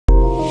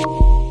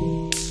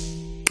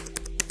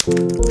Okay,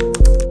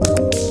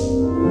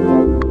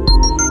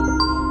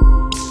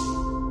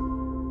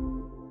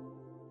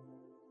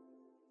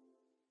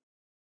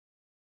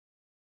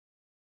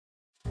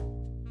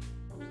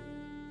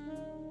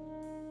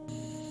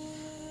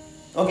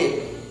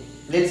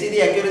 let's see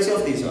the accuracy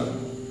of this one.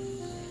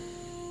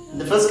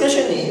 The first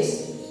question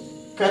is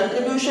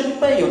contribution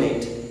per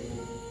unit.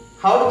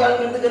 How to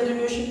calculate the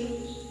contribution?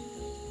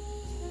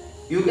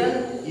 You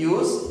can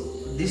use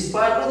this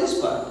part or this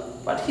part,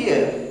 but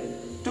here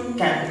to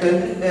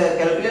calculate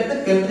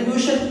the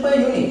contribution per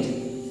unit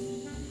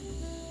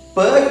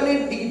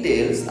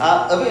details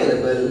are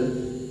available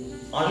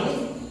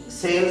only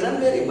sales and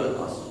variable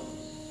cost,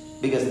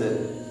 because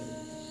the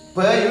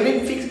per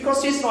unit fixed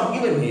cost is not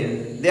given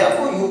here.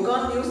 Therefore, you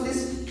can't use this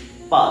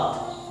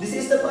path. This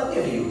is the path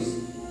you have to use.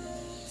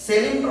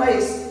 Selling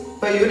price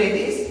per unit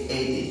is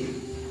 80.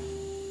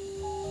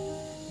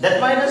 That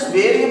minus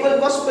variable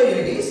cost per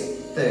unit is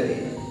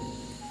 30.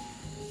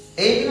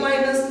 80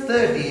 minus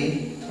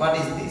 30, what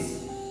is this?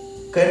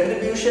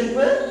 Contribution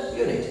per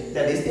unit.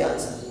 That is the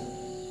answer.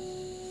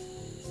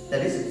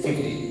 That is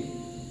 50.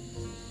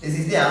 This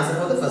is the answer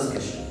for the first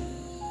question.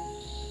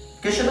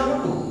 Question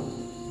number 2.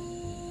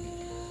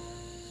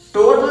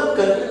 Total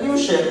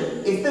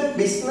contribution if the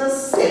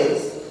business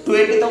sells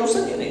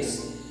 20,000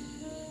 units.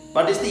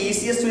 What is the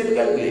easiest way to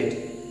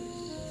calculate?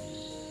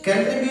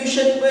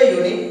 Contribution per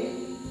unit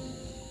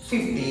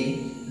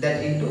 50,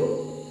 that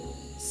into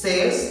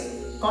sales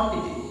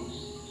quantity.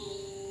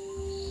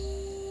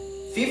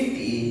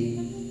 50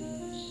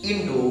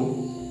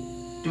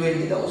 into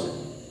 20,000.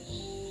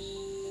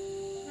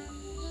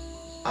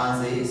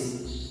 Answer is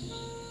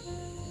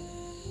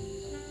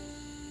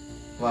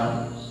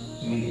 1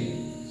 million.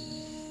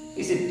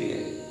 Is it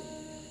clear?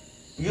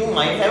 You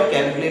might have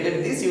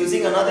calculated this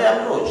using another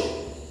approach,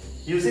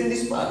 using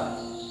this part.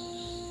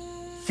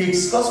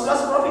 Fixed cost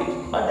plus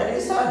profit, but that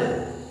is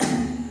harder.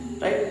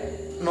 Right?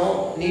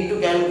 No need to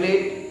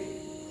calculate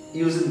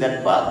using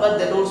that part, but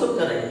that also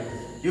correct.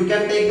 You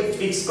can take the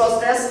fixed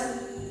cost as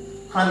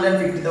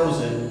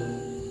 150,000.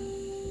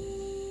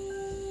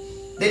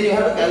 Then you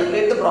have to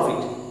calculate the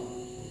profit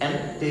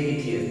and take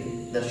it here.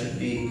 That should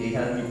be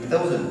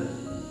 850,000.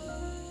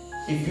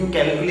 If you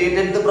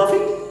calculated the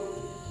profit,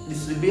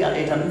 this will be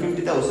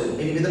 850,000.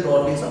 Anyway, the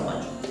total is how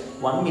much?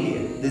 1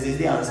 million. This is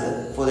the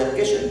answer for that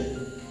question.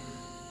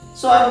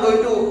 So I am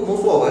going to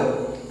move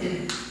forward.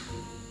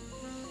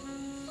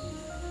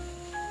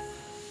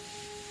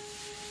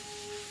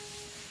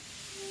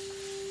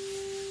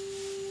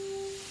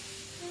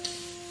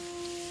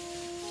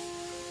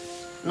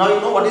 Now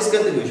you know what is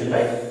contribution,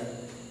 right?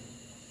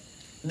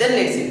 Then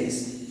let's see this.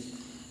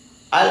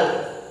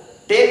 I'll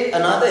take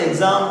another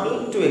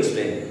example to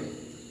explain.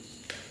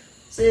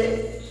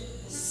 Say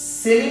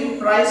selling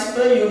price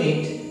per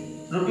unit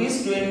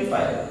rupees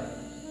 25.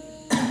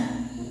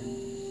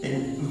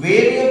 Then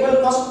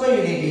variable cost per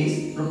unit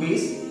is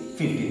rupees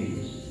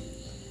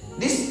 15.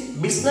 This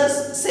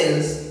business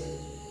sells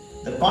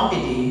the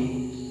quantity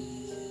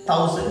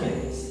 1000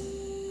 units.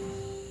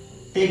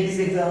 Take this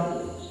example.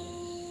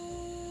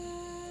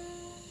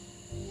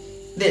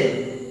 Then,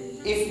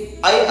 if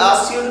I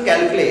ask you to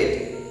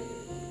calculate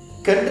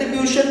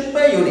contribution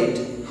per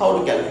unit, how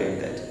to calculate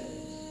that?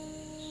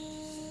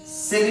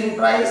 Selling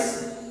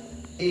price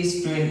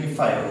is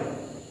 25.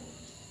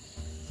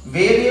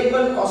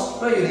 Variable cost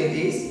per unit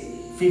is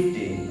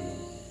 15.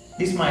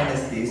 This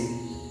minus this,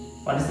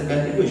 what is the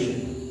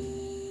contribution?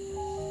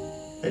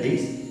 That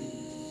is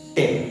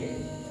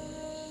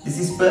 10. This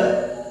is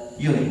per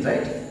unit,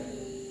 right?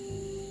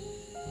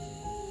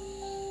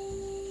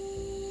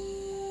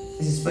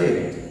 This is per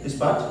unit, this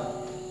part.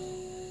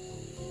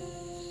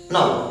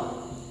 Now,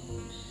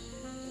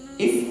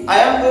 if I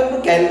am going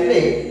to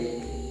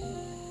calculate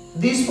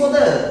this for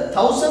the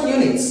 1000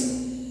 units,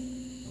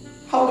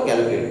 how to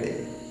calculate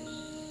it?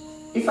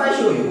 If I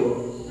show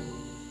you,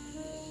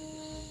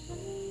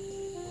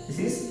 this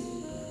is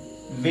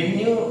when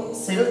you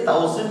sell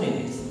 1000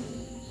 units,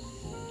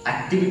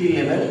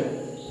 activity level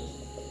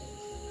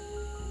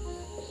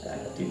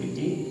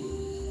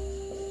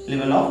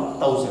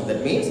of 1000.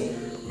 That means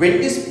when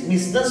this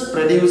business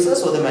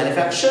produces or the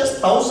manufactures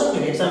 1000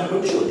 units, I am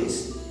going to show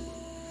this.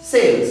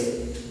 Sales.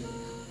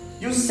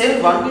 You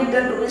sell 1 unit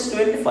at rupees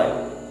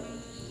 25.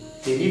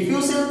 If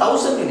you sell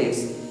 1000 units,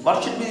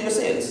 what should be your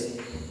sales?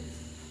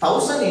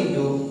 1000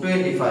 into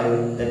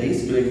 25, that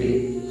is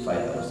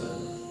 25,000.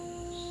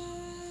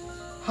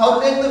 How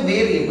to take the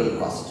variable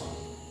cost?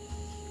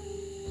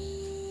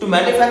 To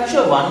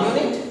manufacture 1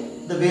 unit,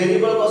 the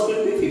variable cost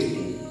will be 50.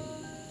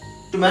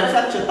 To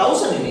manufacture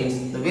 1000 units,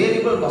 the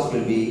variable cost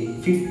will be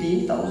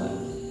 15,000.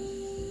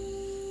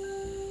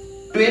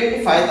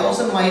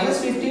 25,000 minus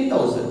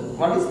 15,000.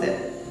 What is that?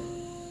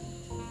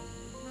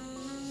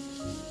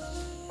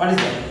 What is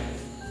that?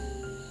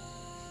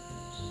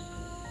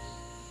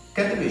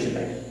 Contribution,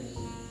 right?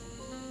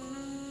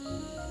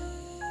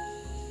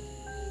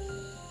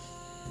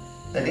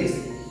 That is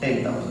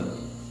 10,000.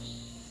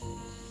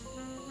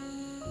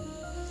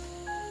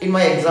 In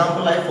my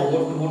example, I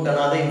forgot to put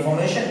another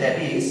information, that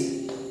is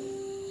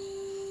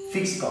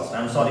fixed cost.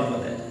 I am sorry for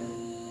that.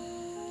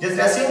 Just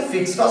assume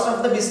fixed cost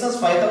of the business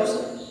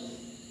 5,000.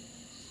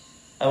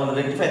 I want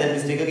to rectify that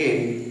mistake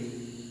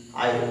again.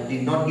 I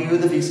did not give you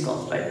the fixed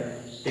cost, right?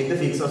 Take the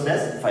fixed cost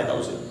as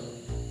 5,000.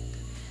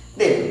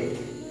 Then,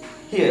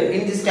 here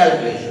in this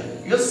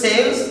calculation, your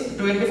sales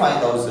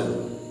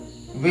 25,000,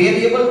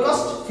 variable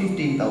cost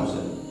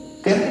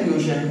 15,000,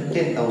 contribution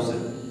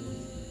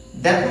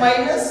 10,000. That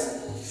minus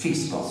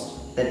fixed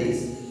cost, that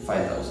is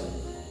 5,000.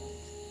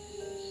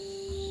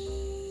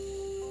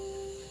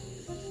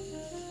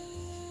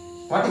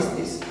 What is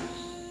this?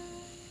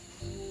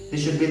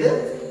 This should be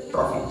the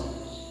profit.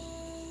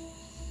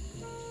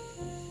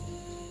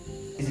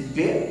 Is it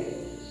clear?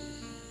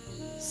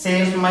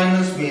 Sales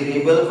minus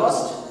variable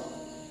cost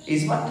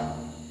is what?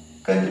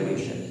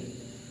 Contribution.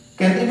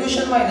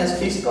 Contribution minus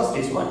fixed cost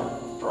is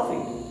what?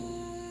 Profit.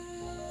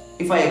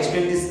 If I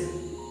explain this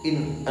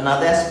in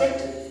another aspect,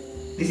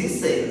 this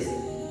is sales.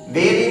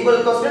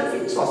 Variable cost and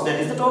fixed cost, that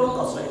is the total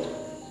cost, right?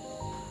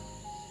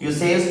 Your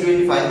sales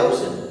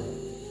 25,000.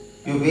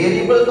 Your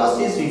variable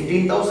cost is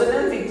 15,000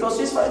 and fixed cost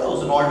is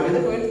 5,000,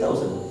 altogether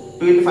 20,000.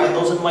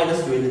 25,000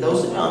 minus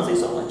 20,000, your answer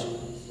is how much?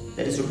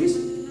 That is rupees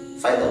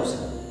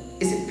 5,000.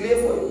 Is it clear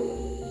for you?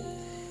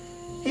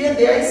 Here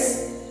there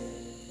is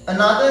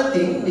another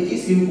thing which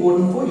is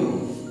important for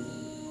you.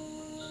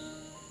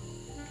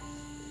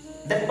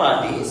 That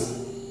part is,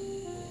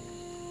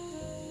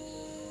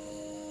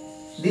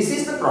 this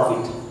is the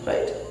profit,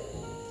 right?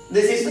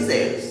 This is the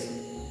sales.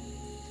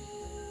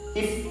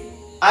 If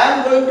I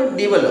am going to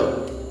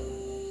develop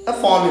a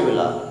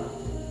formula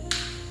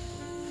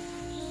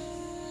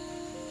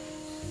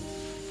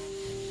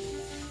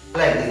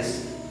like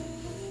this,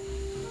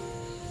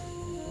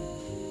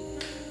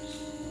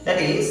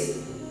 that is,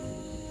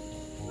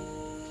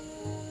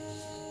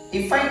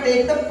 if I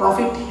take the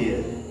profit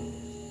here,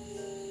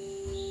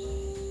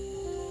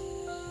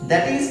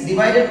 that is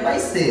divided by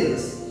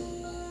sales,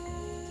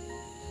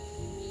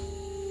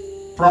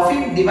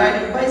 profit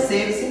divided by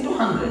sales into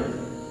 100.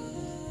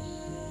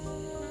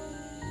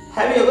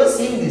 Have you ever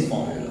seen this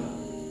formula?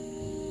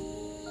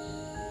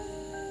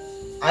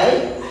 I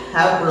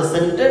have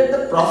presented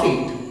the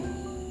profit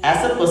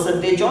as a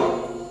percentage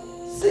on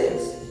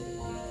sales.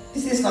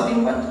 This is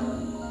nothing but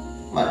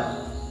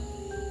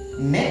what?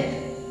 Net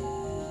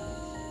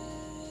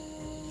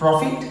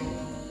profit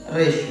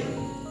ratio.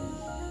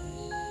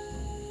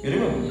 You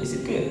remember? Is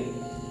it clear?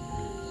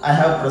 I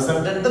have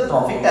presented the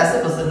profit as a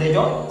percentage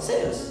on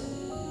sales.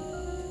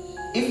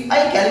 If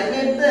I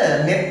calculate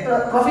the net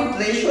profit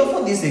ratio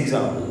for this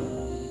example,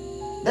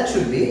 that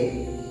should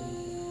be,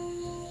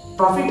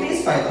 profit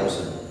is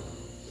 5,000,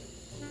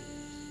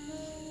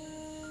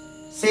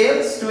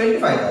 sales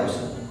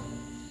 25,000,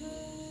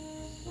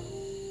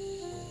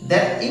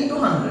 that into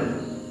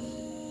 100,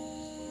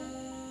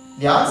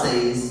 the answer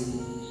is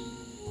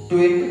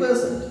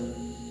 20%.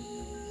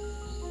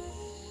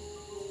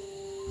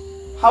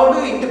 How do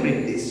you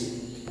interpret this?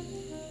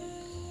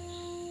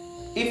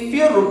 If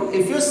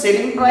your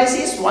selling price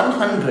is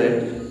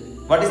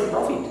 100, what is the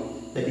profit?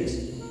 That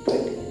is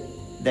 20.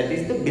 That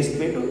is the best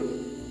way to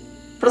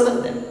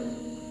present them.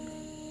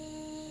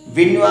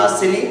 When you are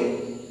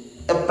selling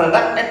a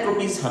product at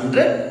rupees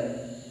 100,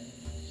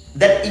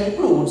 that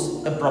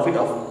includes a profit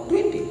of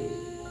 20.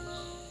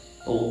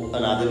 Oh,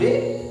 another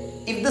way,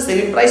 if the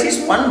selling price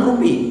is 1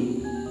 rupee,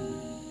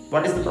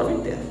 what is the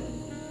profit there?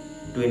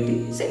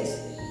 20 cents.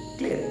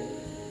 Clear?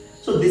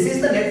 So this is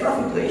the net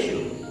profit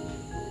ratio.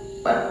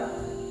 But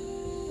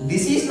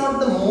this is not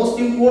the most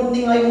important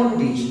thing I want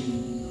to teach.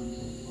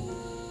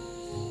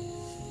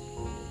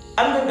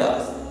 I am going to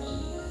ask,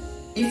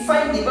 if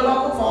I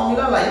develop a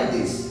formula like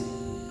this,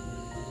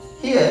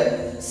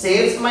 here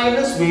sales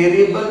minus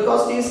variable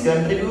cost is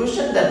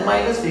contribution, that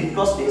minus fixed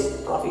cost is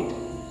profit.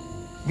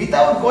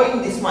 Without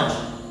going this much,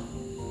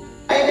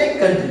 I take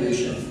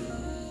contribution.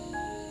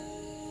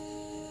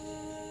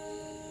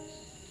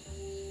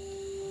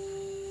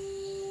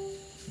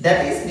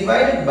 That is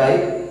divided by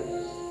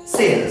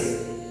sales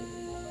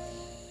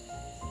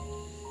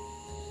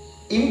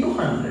into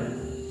 100.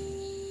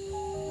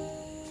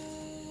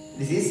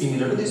 This is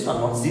similar to this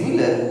one, not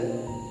similar,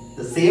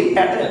 the same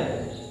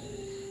pattern.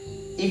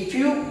 If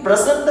you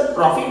present the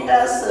profit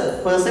as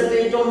a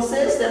percentage on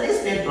sales, that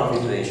is net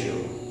profit ratio.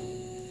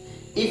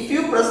 If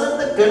you present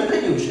the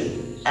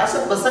contribution as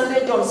a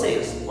percentage on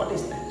sales, what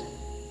is that?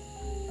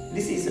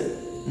 This is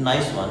a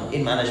nice one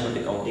in management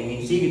accounting,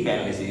 in CVP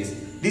analysis.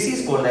 This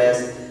is called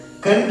as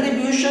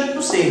contribution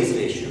to sales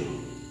ratio.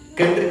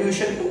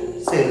 Contribution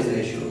to sales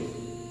ratio.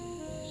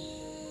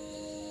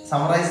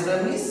 Summarized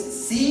term is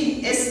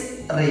CS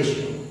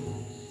ratio.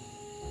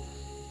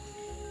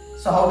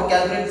 So how to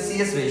calculate the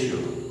CS ratio?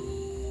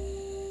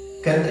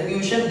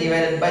 Contribution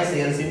divided by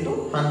sales into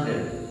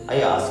 100.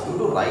 I ask you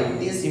to write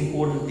these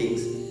important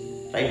things.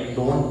 Right?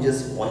 Don't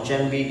just watch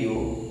a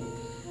video.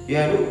 You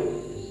have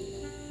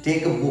to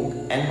take a book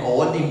and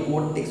all the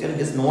important things you have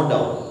to just note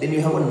down. Then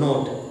you have a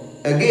note.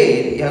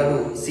 Again, you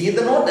have to see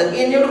the note.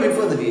 Again, you have to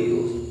refer the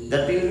videos.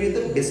 That will be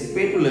the best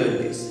way to learn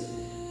this.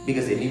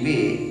 Because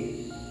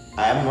anyway,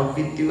 I am not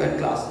with you at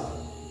class.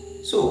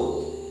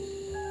 So,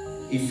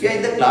 if you are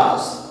in the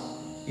class,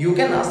 you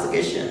can ask the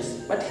questions,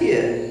 but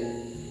here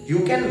you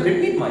can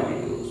repeat my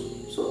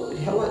videos. So, you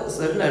have a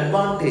certain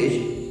advantage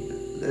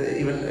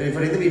even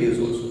referring the videos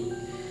also.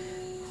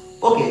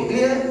 Okay,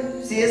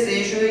 clear? CS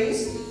ratio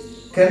is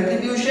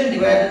contribution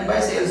divided by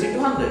sales into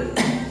 100.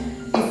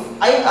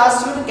 If I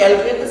ask you to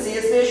calculate the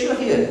CS ratio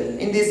here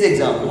in this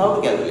example, how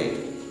to calculate?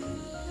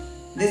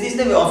 This is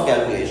the way of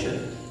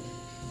calculation.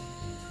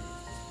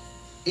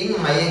 In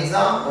my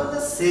example, the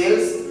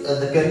sales,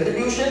 the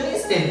contribution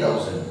is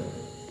 10,000.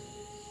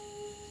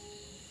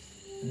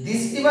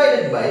 This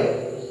divided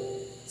by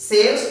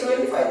sales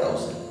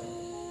 25,000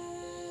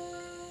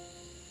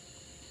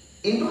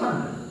 into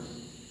 100.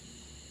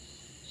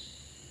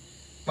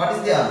 What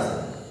is the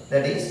answer?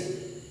 That is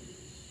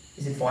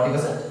it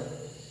 40%?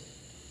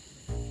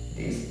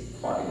 It is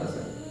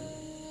 40%.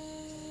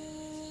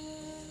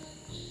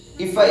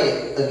 If I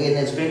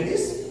again explain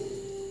this,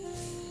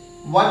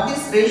 what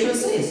this ratio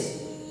says?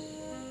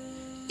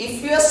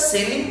 If your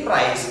selling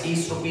price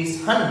is rupees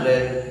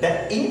 100,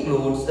 that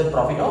includes the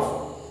profit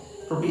of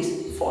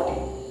rupees 40.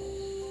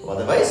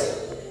 Otherwise,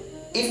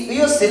 if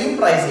your selling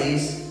price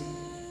is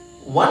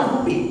 1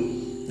 rupee,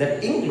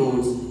 that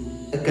includes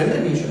a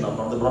contribution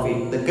of the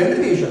profit, the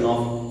contribution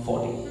of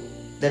 40.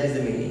 That is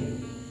the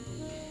meaning.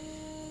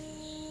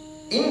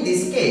 In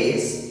this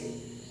case,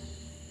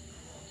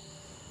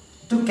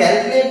 to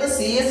calculate the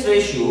CS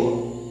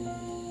ratio,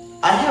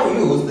 I have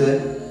used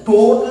the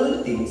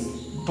total things,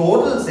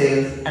 total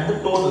sales and the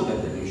total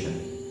contribution.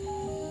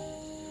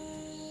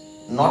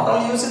 Not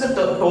only using the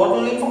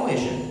total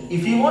information.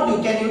 If you want,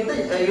 you can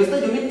use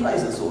the unit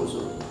prices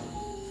also.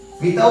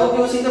 Without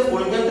using the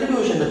full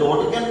contribution, the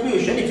total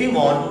contribution, if you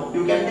want,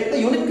 you can take the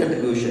unit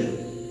contribution.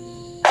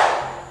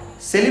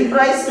 Selling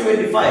price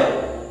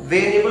 25,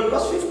 variable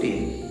cost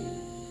 15.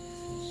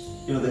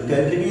 You know, the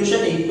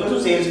contribution equal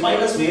to sales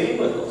minus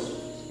variable cost.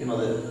 You know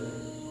the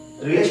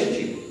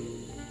relationship.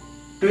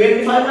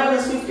 25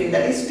 minus 15,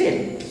 that is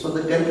 10. So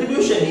the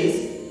contribution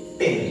is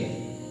 10.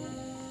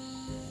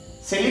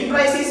 Selling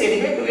price is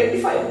anyway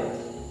 25.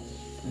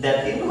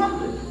 That into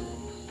 100.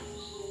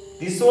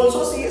 This is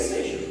also CS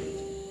ratio.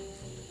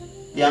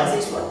 The answer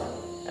is what?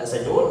 As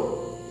I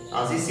told,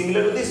 answer is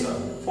similar to this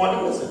one,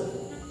 40%.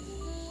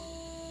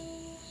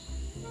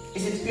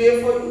 Is it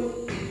clear for you?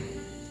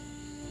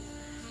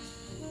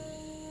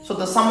 So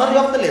the summary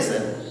of the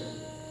lesson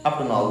up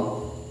to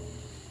now,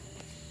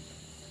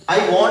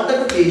 I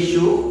wanted to teach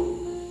you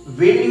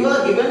when you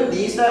are given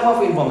these type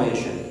of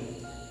information,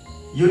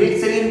 unit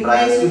selling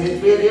price,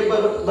 unit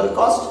variable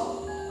cost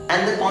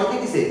and the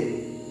quantity sale.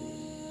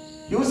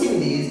 Using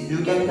these,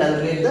 you can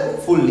calculate the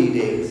full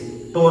details.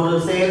 Total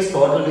sales,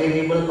 total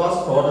variable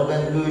cost, total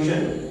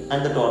contribution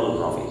and the total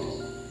profit.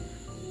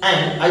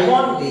 And I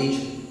want to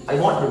teach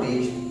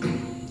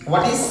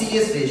what is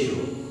CS ratio.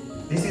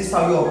 This is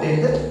how you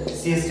obtain the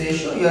CS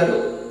ratio. You have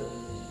to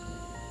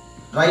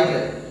write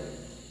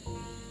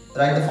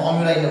the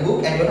formula in the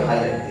book and you have to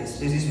highlight this.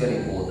 This is very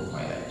important to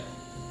highlight.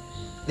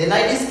 Then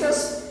I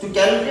discussed to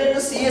calculate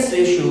the CS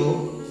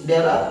ratio,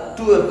 there are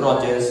two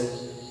approaches.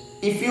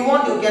 If you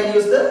want, you can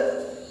use the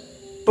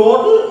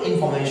total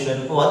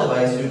information, or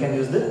otherwise you can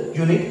use the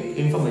unit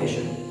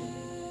information.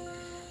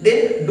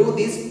 Then do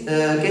these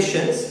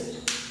questions.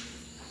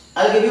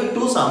 I'll give you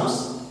two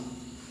sums.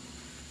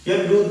 You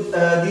have to do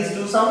these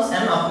two sums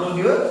and upload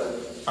your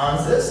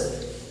answers.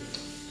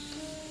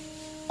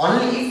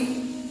 Only if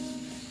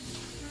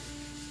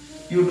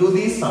you do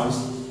these sums,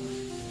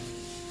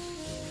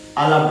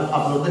 I'll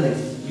upload the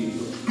next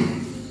video.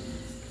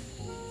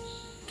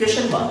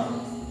 Question 1.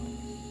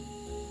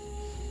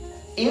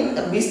 In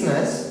a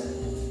business,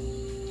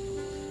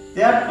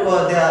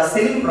 their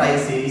selling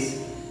price is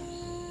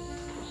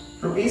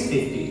rupees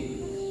 50.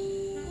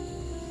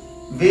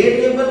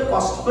 Variable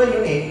cost per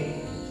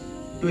unit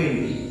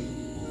 20.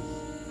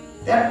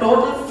 Their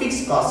total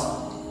fixed cost.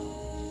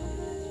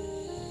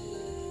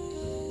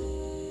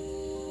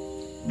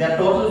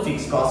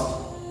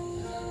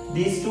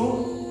 These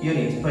two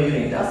units per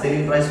unit,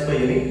 selling price per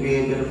unit,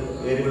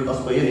 variable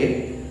cost per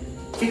unit,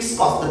 fixed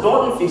cost, the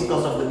total fixed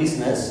cost of the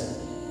business,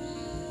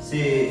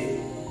 say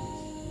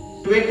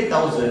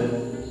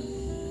 20,000,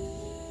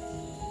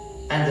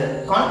 and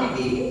the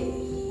quantity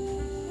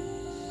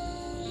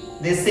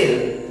they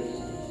sell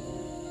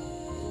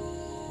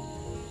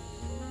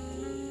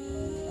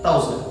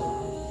 1,000.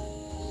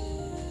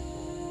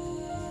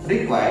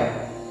 Required.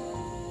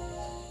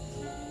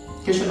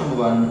 Question number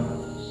 1.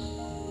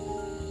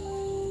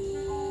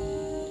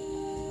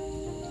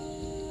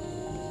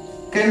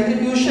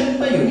 Contribution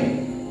per unit.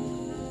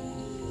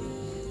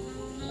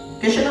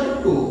 Question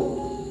number 2.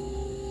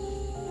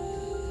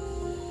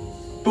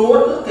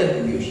 Total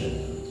contribution.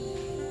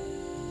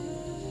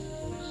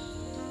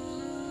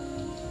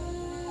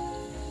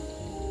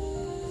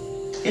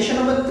 Question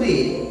number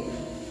 3.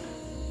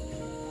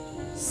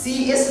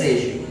 CS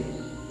ratio.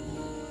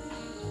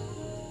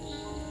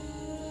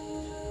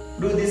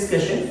 Do this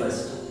question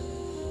first.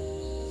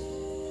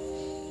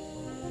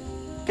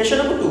 Question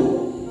number 2.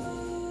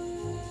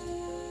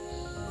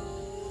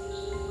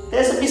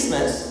 There's a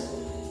business.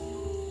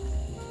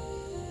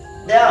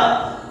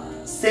 Their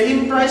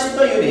selling price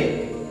per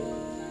unit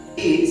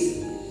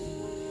is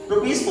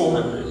rupees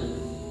 400.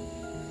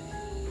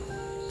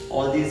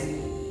 All these,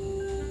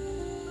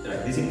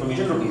 right, this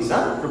information rupees,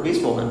 rupees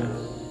 400.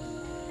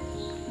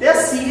 Their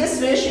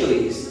CS ratio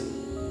is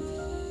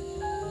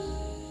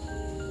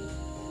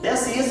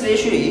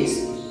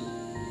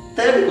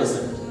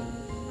 30%.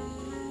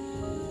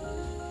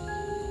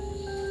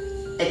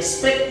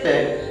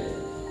 Expected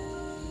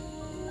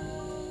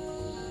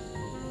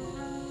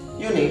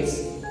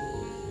units,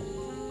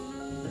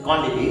 the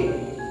quantity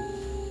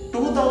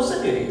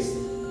 2000 units.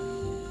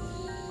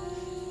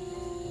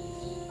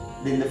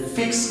 Then the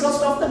fixed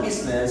cost of the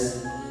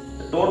business,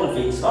 the total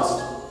fixed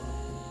cost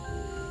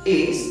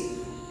is,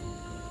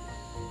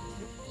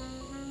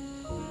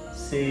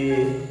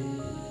 say,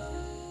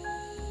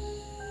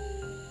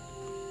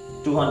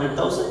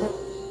 200,000.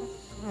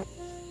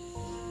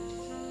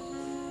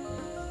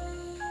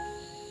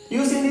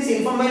 Using this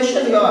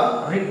information, you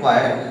are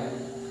required.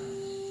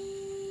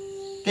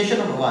 Question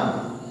number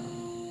 1.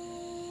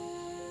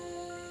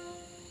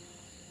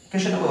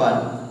 Question number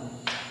 1.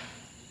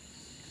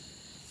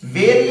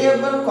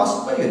 Variable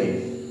cost per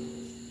unit.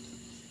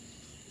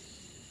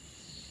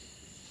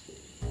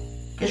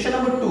 Question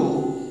number 2.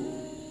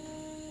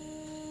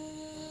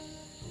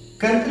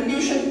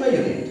 Contribution per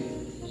unit.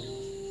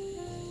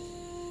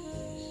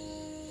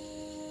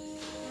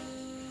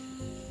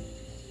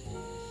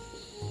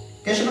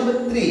 Question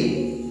number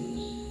 3.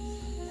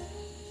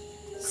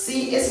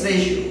 CS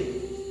ratio.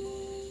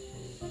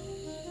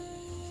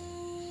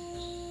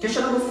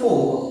 Question number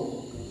 4.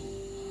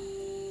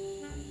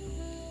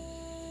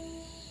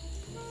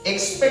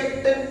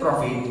 Expected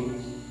profit.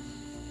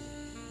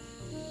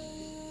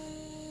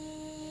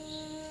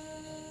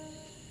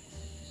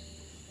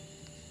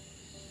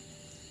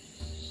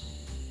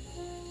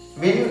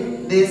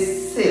 When they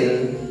sell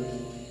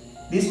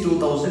these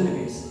 2000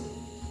 units.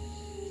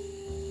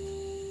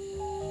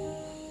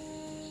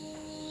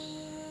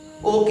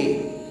 Okay,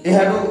 you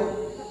have to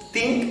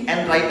think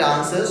and write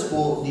answers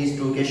for these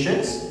two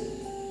questions,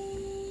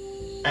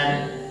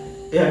 and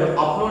you have to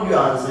upload your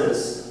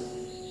answers.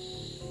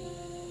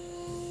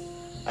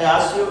 I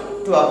asked you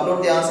to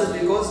upload the answers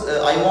because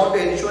I want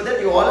to ensure that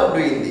you all are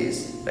doing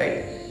this,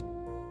 right?